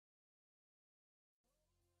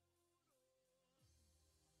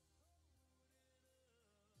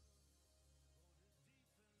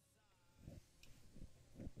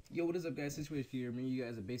Yo, what is up guys, Situation here, bringing you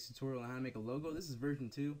guys a basic tutorial on how to make a logo. This is version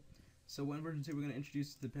 2. So in version 2 we're going to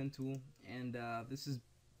introduce the pen tool, and this is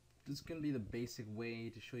going to be the basic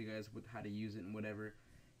way to show you guys how to use it and whatever.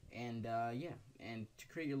 And yeah, and to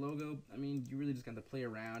create your logo, I mean, you really just got to play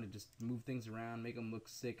around and just move things around, make them look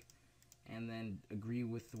sick, and then agree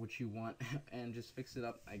with what you want and just fix it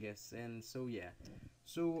up, I guess. And so yeah,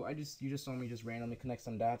 so you just saw me just randomly connect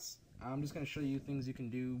some dots. I'm just going to show you things you can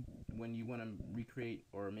do when you want to recreate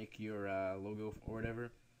or make your logo or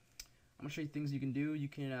whatever. I'm going to show you things you can do. You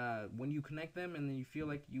can, when you connect them and then you feel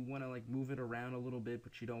like you want to like move it around a little bit,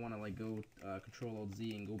 but you don't want to like go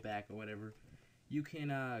Control-Alt-Z and go back or whatever, you can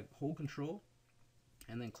hold Control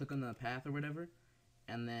and then click on the path or whatever,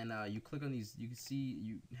 and then you click on these. You can see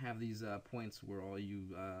you have these points where all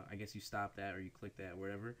you, I guess you stop that or you click that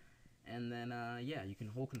wherever, and then yeah, you can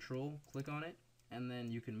hold Control, click on it, and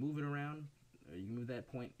then you can move it around. You can move that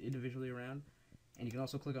point individually around, and you can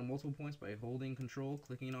also click on multiple points by holding Control,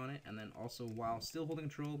 clicking on it, and then also while still holding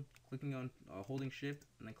Control, clicking on holding Shift,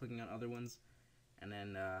 and then clicking on other ones, and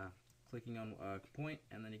then clicking on point,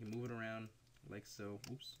 and then you can move it around like so.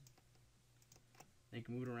 Oops. Then you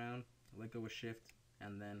can move it around, let go with Shift,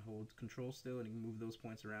 and then hold Control still, and you can move those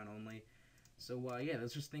points around only. So yeah,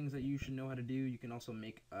 those are just things that you should know how to do. You can also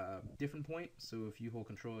make a different point. So if you hold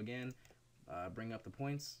Control again, bring up the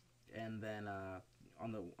points, and then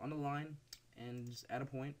on the line, and just add a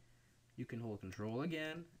point. You can hold Control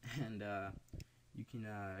again, and you can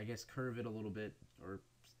I guess curve it a little bit, or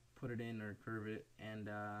put it in or curve it, and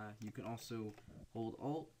you can also hold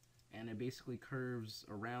Alt, and it basically curves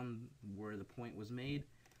around where the point was made.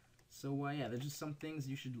 So yeah, there's just some things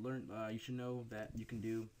you should learn, you should know that you can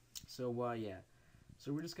do. So yeah,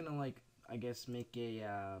 so we're just gonna like, I guess, make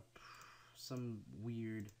a some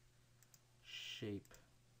weird shape.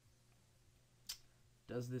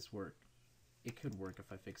 Does this work? It could work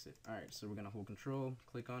if I fix it. Alright, so we're gonna hold Control,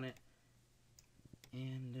 click on it,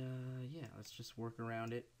 and yeah, let's just work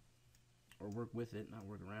around it, or work with it, not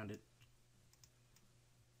work around it.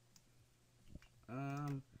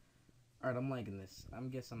 Alright, I'm liking this.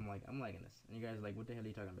 I'm liking this. And you guys are like, what the hell are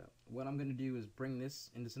you talking about? What I'm gonna do is bring this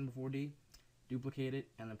into Cinema 4D, duplicate it,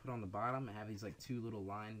 and then put on the bottom and have these like two little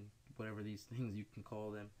line, whatever these things you can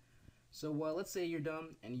call them. So let's say you're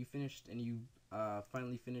done and you finished, and you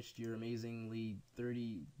finally finished your amazingly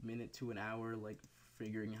 30-minute to an hour like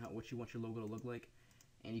figuring out what you want your logo to look like,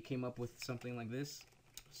 and you came up with something like this.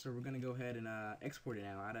 So we're gonna go ahead and export it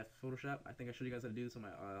now out of Photoshop. I think I showed you guys how to do this on my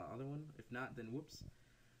other one. If not, then whoops.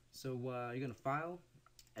 So you're gonna File,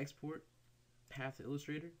 Export, Path to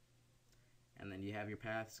Illustrator, and then you have your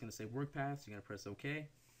path. It's gonna say Work Paths. You're gonna press OK.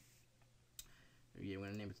 Yeah, we're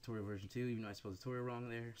gonna name it Tutorial Version 2, even though I spelled tutorial wrong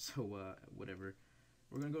there. So whatever.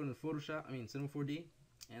 We're gonna go into Photoshop. Cinema 4D,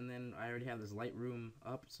 and then I already have this Lightroom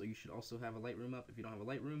up. So you should also have a Lightroom up. If you don't have a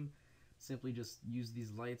Lightroom, simply just use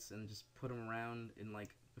these lights and just put them around in like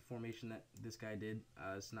the formation that this guy did.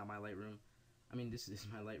 It's not my Lightroom. This is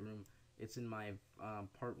my Lightroom. It's in my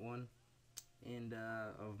part 1 and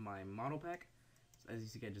of my model pack. So as you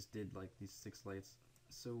see, I just did like these 6 lights.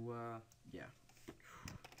 So yeah,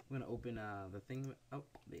 I'm gonna open the thing up,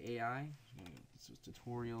 the AI. This was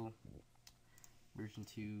Tutorial Version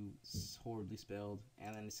 2, horribly spelled,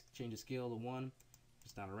 and then change the scale to 1.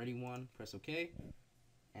 It's not already 1. Press OK,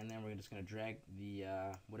 and then we're just gonna drag the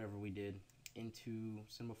whatever we did into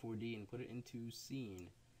Cinema 4D and put it into Scene.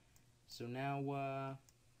 So now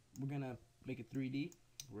we're gonna make it 3D.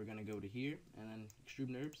 We're gonna go to here and then Extrude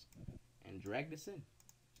NURBS and drag this in,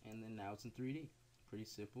 and then now it's in 3D. Pretty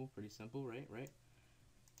simple, right?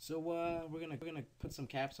 So we're gonna put some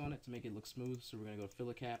caps on it to make it look smooth. So we're gonna go to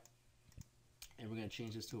Fill Cap, and we're gonna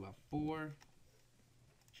change this to about 4.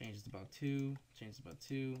 Change this to about 2. Change this to about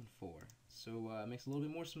 2 and 4. So it makes it a little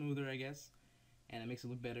bit more smoother, I guess, and it makes it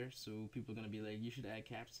look better. So people are gonna be like, you should add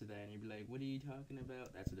caps to that, and you'll be like, what are you talking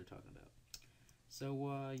about? That's what they're talking about.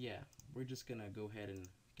 So yeah, we're just gonna go ahead and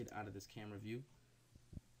get out of this camera view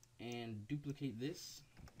and duplicate this.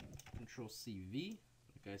 Control-C-V,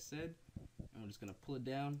 like I said, and we're just gonna pull it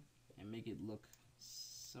down and make it look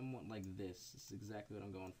somewhat like this. This is exactly what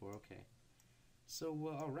I'm going for. Okay.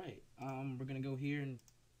 So alright, we're gonna go here and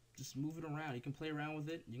just move it around. You can play around with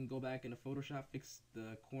it. You can go back into Photoshop, fix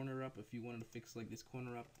the corner up if you wanted to fix like this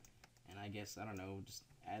corner up, and I guess, I don't know, just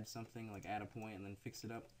add something, like add a point and then fix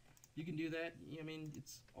it up. You can do that.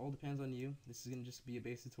 It's all depends on you. This is gonna just be a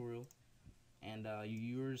base tutorial, and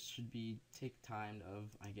yours should be take time of,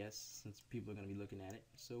 I guess, since people are gonna be looking at it.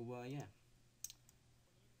 So yeah.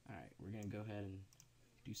 Alright, we're gonna go ahead and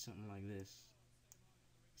do something like this.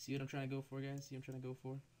 See what I'm trying to go for, guys? See what I'm trying to go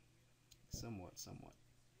for? Somewhat.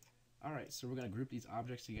 Alright, so we're going to group these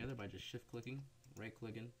objects together by just shift clicking, right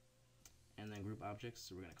clicking, and then group objects.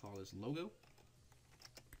 So we're going to call this logo.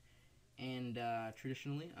 And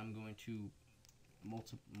traditionally, I'm going to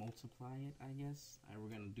multiply it, I guess. We're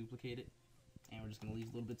going to duplicate it, and we're just going to leave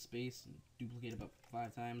a little bit of space and duplicate it about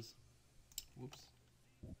 5 times. Whoops.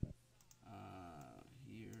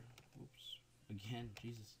 Here. Whoops. Again,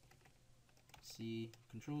 Jesus. C,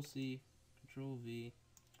 Control C, Control V,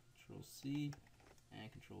 Control C,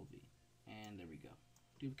 and Control V. And there we go.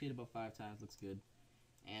 Duplicate about 5 times, looks good.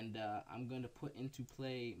 And I'm going to put into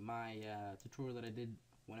play my tutorial that I did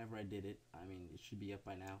whenever I did it. I mean, it should be up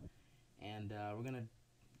by now. And we're going to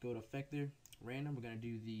go to Effector, Random. We're going to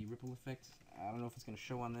do the ripple effect. I don't know if it's going to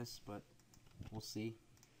show on this, but we'll see.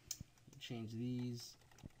 Change these.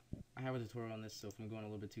 I have a tutorial on this, so if I'm going a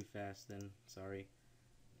little bit too fast, then sorry.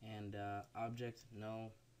 And object,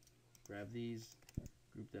 no. Grab these,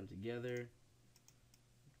 group them together.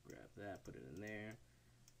 Grab that, put it in there,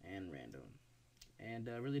 and random. And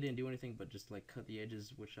really didn't do anything but just like cut the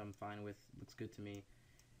edges, which I'm fine with. Looks good to me.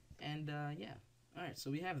 And yeah. Alright,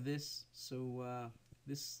 so we have this. So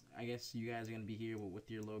this, I guess you guys are going to be here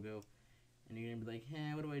with your logo. And you're going to be like,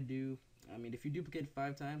 hey, what do I do? I mean, if you duplicate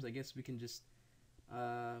 5 times, I guess we can just,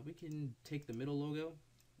 we can take the middle logo,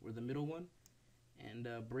 or the middle one, and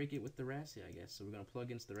break it with the RASI, I guess. So we're going to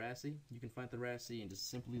plug into the RASI. You can find the RASI and just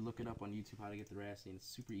simply look it up on YouTube how to get the RASI, and it's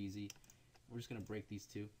super easy. We're just going to break these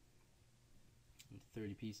two into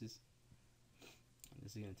 30 pieces. And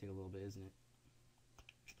this is going to take a little bit, isn't it?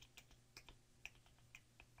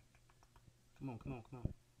 Come on, come on, come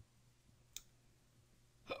on.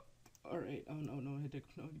 Alright, oh no, no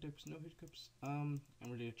hiccups, no hiccups, no hiccups. And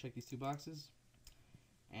we're going to check these 2 boxes.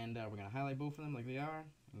 And we're going to highlight both of them like they are.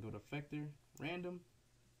 And go to Effector, Random.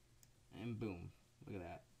 And boom. Look at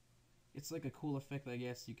that. It's like a cool effect, I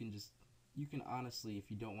guess. You can honestly,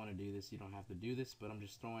 if you don't want to do this, you don't have to do this. But I'm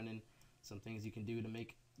just throwing in some things you can do to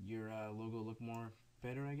make your logo look more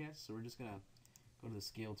better, I guess. So we're just going to go to the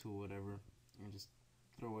scale tool, whatever. And just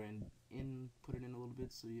throw it in, put it in a little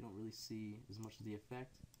bit so you don't really see as much of the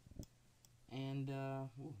effect. And,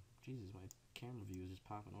 oh, Jesus, my camera view is just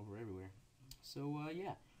popping over everywhere. So,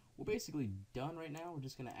 yeah, we're basically done right now. We're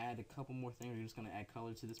just going to add a couple more things. We're just going to add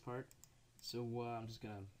color to this part. So, I'm just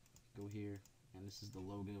going to go here, and this is the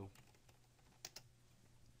logo.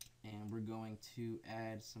 And we're going to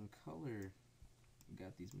add some color. We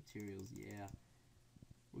got these materials, yeah.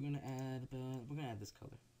 We're going to add this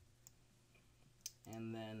color.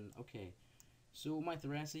 And then, okay. So, my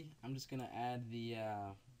Thoracic, I'm just going to add the,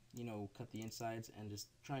 you know, cut the insides and just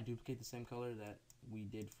try and duplicate the same color that we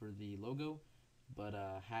did for the logo, but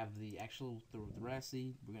have the actual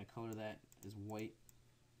Thoracic, we're going to color that as white,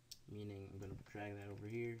 meaning I'm going to drag that over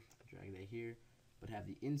here, drag that here, but have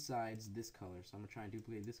the insides this color. So I'm going to try and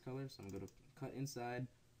duplicate this color, so I'm going to go to cut inside,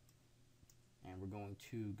 and we're going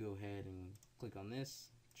to go ahead and click on this,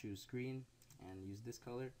 choose screen, and use this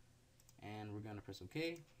color, and we're going to press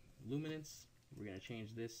OK. Luminance, we're going to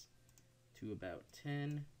change this to about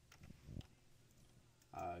 10.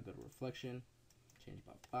 Go to reflection, change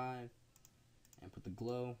about 5, and put the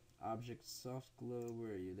glow, object, soft glow,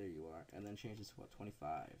 where are you? There you are. And then change this to what,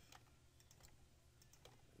 25.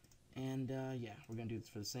 And yeah, we're gonna do this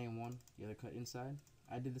for the same one, the other cut inside.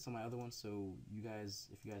 I did this on my other one, so you guys,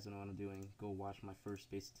 if you guys don't know what I'm doing, go watch my first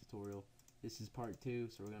basic tutorial. This is part 2,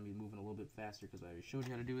 so we're gonna be moving a little bit faster because I already showed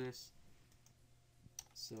you how to do this.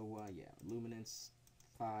 So yeah, luminance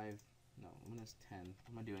 5, no, luminance 10.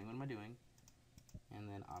 What am I doing? What am I doing? And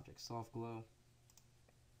then object soft glow,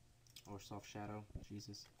 or soft shadow,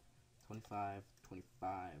 Jesus, 25,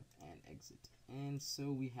 25, and exit. And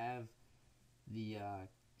so we have the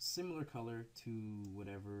similar color to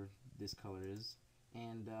whatever this color is,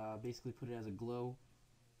 and basically put it as a glow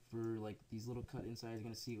for like these little cut insides you're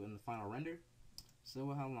going to see in the final render.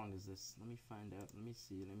 So how long is this? Let me find out. Let me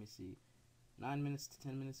see. 9 minutes to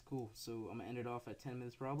 10 minutes, cool. So I'm going to end it off at 10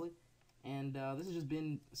 minutes probably. And this has just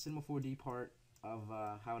been Cinema 4D part of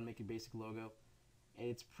how to make a basic logo.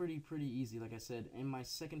 It's pretty easy, like I said. In my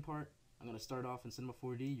second part, I'm going to start off in Cinema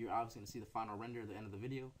 4D. You're obviously going to see the final render at the end of the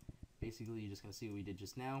video. Basically, you're just going to see what we did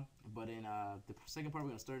just now. But in the second part, we're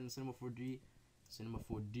going to start in Cinema 4D,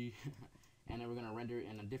 and then we're going to render it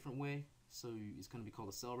in a different way. So it's going to be called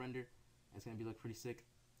a cell render. It's going to be look pretty sick.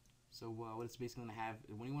 So what it's basically going to have,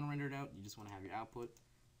 when you want to render it out, you just want to have your output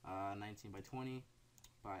 19 by 20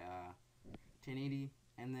 by 1080,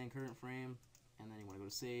 and then current frame, and then you want to go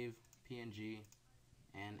to save, PNG,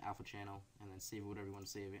 and alpha channel, and then save it whatever you want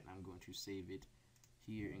to save it. And I'm going to save it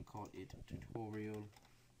here and call it tutorial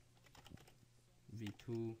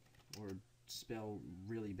v2, or spell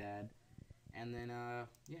really bad. And then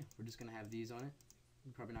yeah, we're just gonna have these on it.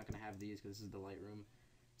 We're probably not gonna have these because this is the Lightroom.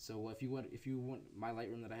 So if you want my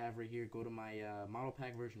Lightroom that I have right here, go to my model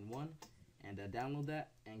pack version 1 and download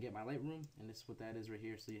that and get my Lightroom. And this is what that is right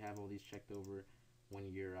here. So you have all these checked over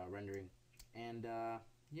when you're rendering. And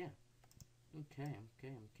yeah, okay.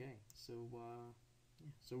 So yeah.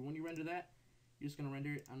 So when you render that, you're just gonna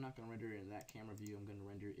render it. I'm not gonna render it in that camera view. I'm gonna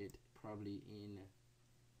render it probably in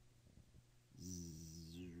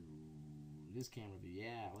this camera view.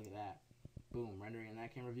 Yeah, look at that. Boom, rendering in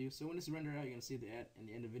that camera view. So when this is rendered out, you're gonna see the at in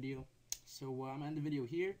the end of the video. So I'm gonna end the video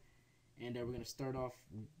here, and we're gonna start off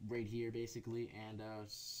right here basically, and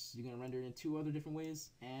you're gonna render it in 2 other different ways.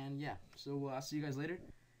 And yeah, so I'll see you guys later.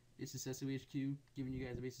 This is SOHQ giving you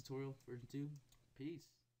guys a base tutorial version 2. Peace.